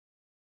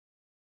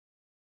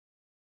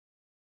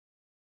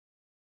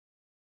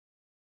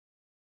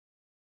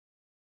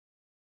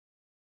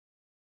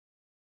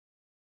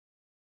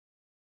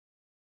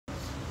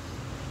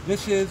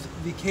This is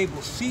the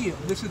cable seal.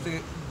 This is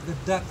the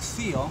duct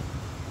seal.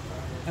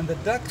 And the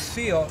duct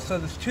seal, so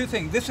there's two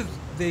things. This is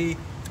the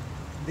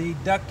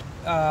duct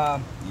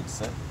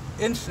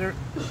insert,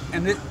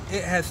 and it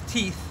has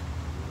teeth,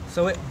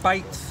 so it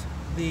bites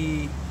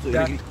the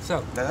duct.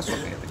 So that's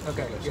okay.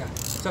 Okay, yeah.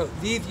 So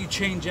these you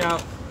change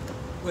out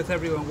with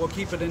everyone. We'll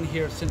keep it in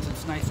here since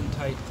it's nice and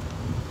tight.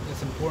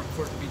 It's important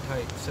for it to be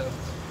tight.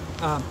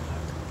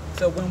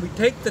 So when we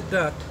take the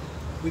duct,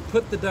 we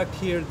put the duct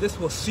here. This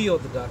will seal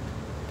the duct,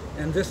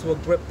 and this will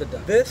grip the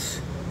duct. This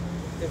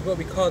is what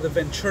we call the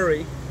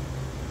venturi.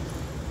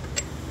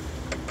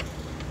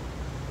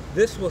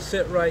 This will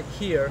sit right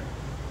here,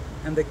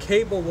 and the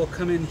cable will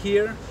come in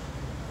here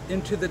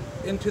into the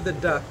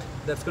duct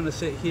that's going to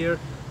sit here,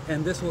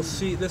 and this will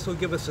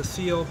give us a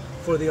seal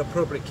for the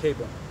appropriate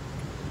cable.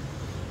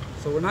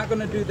 So we're not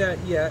going to do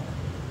that yet.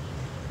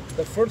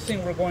 The first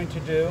thing we're going to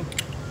do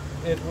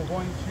is we're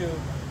going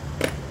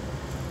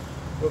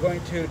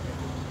to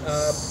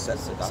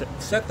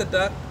set the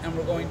duct, and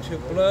we're going to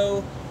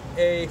blow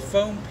a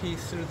foam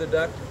piece through the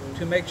duct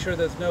to make sure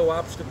there's no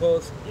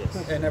obstacles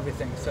and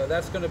everything. So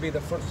that's going to be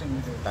the first thing we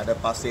do. Tak ada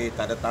pasir,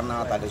 tak ada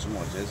tanah, tak ada semua.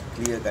 Just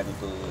clearkan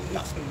itu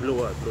duct.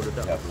 Blow the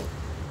duct. Yeah, blow.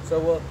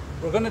 So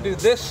we're going to do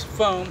this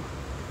foam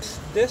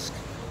disc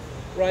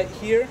right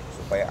here.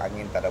 Supaya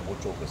angin tak ada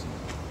bocor ke sini.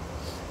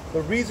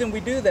 The reason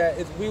we do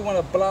that is we want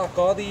to block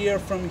all the air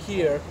from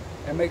here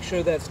and make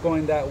sure that's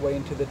going that way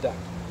into the duct.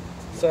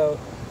 So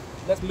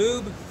let's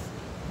lube.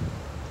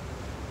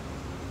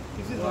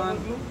 Is this one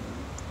glue?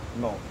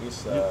 No,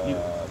 it's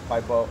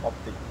fiber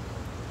optic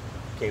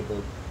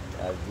cable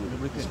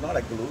glue. It's not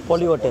a glue.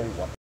 Polywater.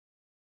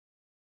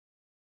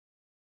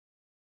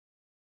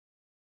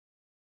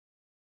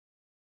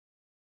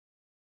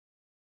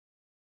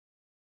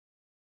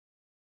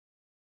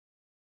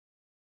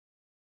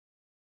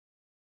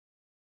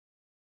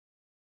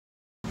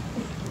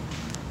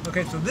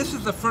 Okay, so this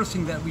is the first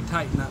thing that we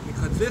tighten up,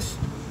 because this,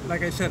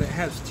 like I said, it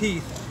has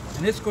teeth,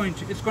 and it's going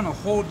to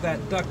hold that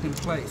duct in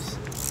place.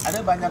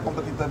 Ada banyak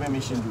kompetitor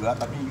mesin juga,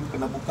 tapi you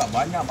kena buka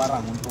banyak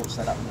barang untuk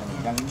setup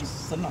ini. Yang ini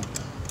senang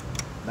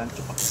dan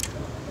cepat.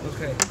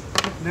 Okay,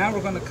 now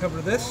we're going to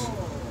cover this.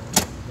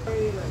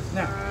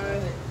 Now,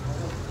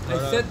 I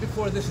said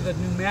before this is a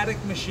pneumatic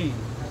machine,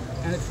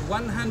 and it's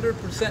 100%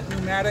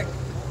 pneumatic,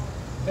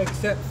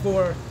 except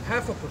for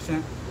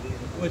 0.5%,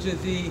 which is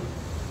the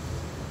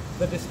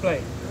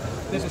display.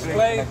 The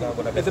display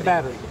is a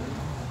battery.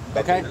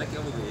 Okay,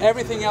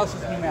 everything else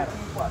is pneumatic.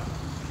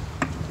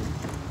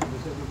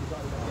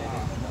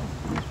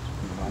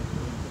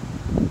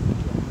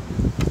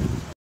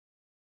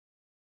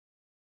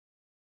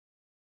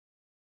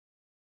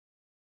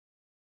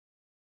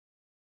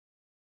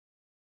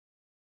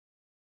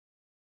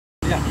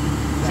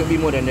 Should be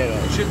more than that,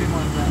 right? Should be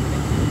more than that.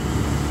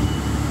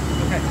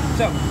 Okay,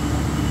 so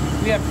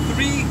we have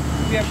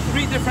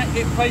three different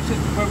places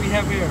where we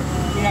have air.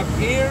 We have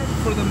air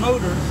for the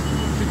motors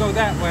to go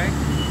that way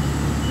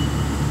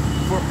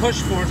for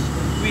push force.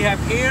 We have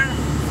air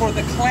for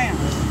the clamps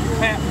to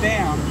clamp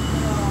down,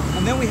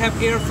 and then we have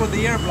air for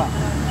the air block.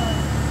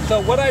 So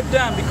what I've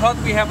done,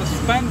 because we have a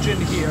sponge in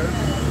here,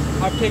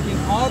 I've taken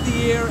all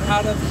the air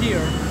out of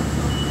here,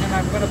 and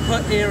I'm going to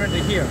put air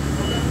into here.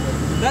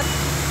 That's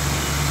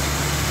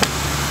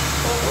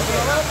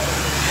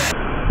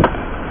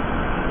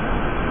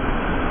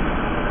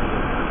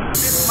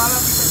malam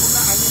kita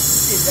guna angin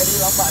sedikit jadi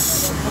lambat.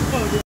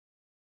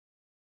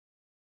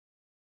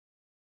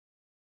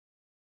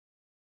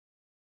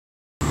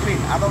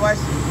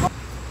 Otherwise.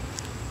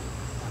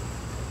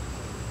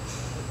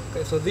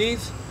 Okay, so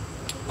these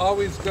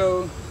always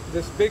go.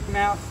 This big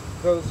mouth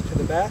goes to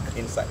the back.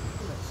 Inside.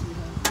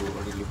 You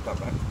already lift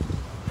up, right?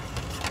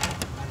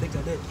 I think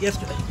I did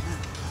yesterday.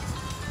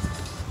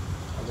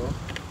 Hello.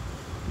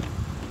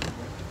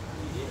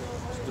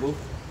 Screw.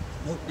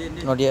 Nope.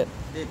 Not yet.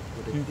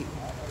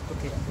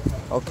 Okay.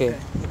 Okay.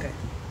 Okay.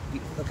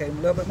 Okay. A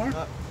little bit more.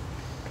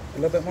 A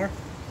little bit more.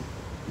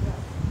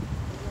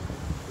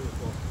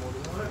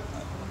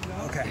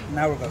 Okay.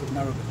 Now we're good.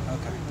 Now we're good.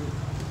 Okay.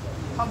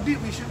 How deep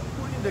we should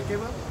put in the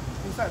cable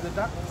inside the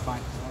duct?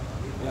 Fine.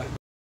 Yeah.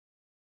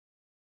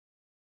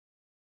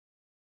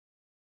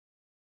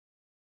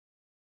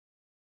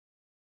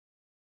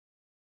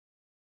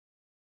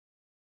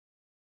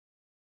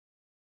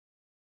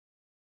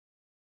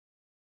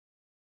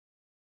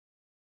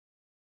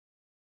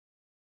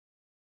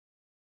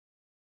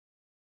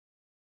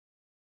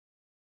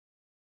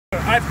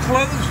 I've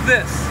closed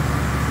this.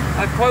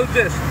 I've closed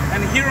this,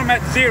 and here I'm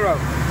at 0.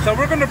 So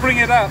we're going to bring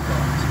it up.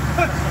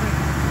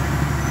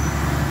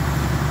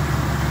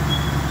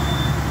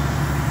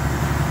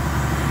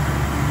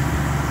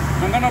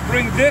 I'm going to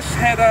bring this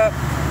head up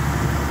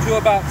to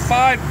about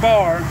 5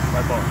 bar.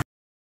 5 bar.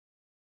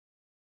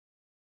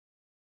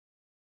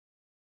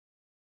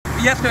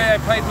 Yesterday I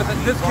played with it.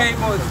 This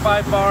cable is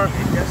 5 bar.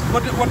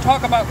 We'll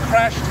talk about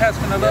crash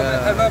testing a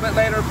little bit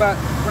later, but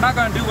we're not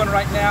going to do one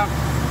right now.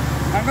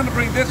 I'm going to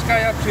bring this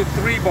guy up to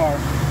 3 bar.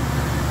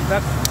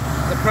 That's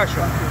the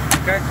pressure.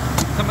 Okay,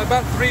 so I'm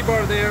about 3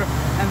 bar there,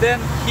 and then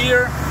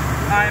here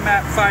I'm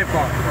at 5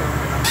 bar.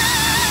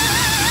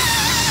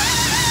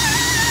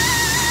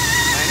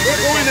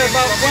 We're going at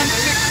about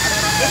 160.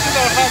 This is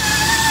our hub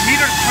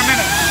meters per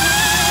minute.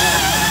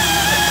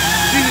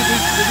 This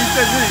is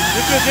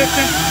the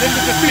distance, this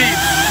is the speed.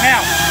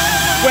 Now,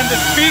 when the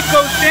speed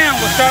goes down,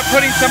 we'll start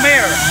putting some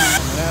air.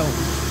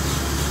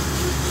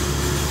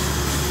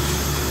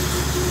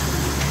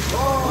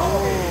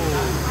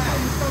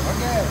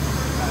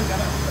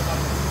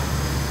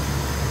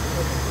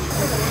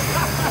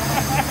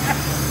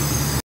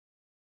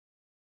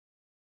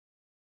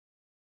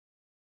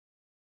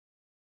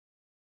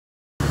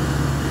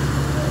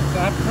 So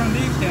I have to turn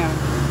these down.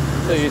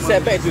 So you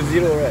set back to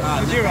 0, right?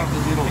 To zero.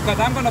 Because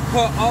I'm going to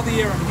put all the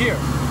air in here.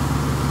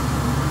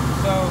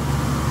 So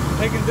I'm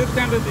taking this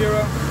down to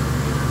 0.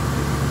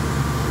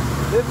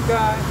 This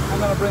guy, I'm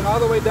going to bring all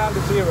the way down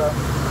to 0.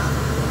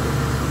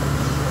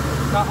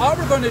 Now all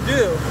we're going to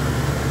do,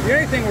 the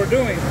only thing we're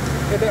doing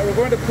is that we're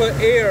going to put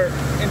air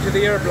into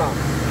the air block.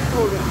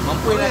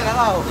 Mampu nak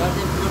kau.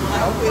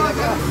 Mampu nak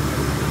kau.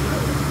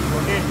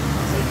 Okey.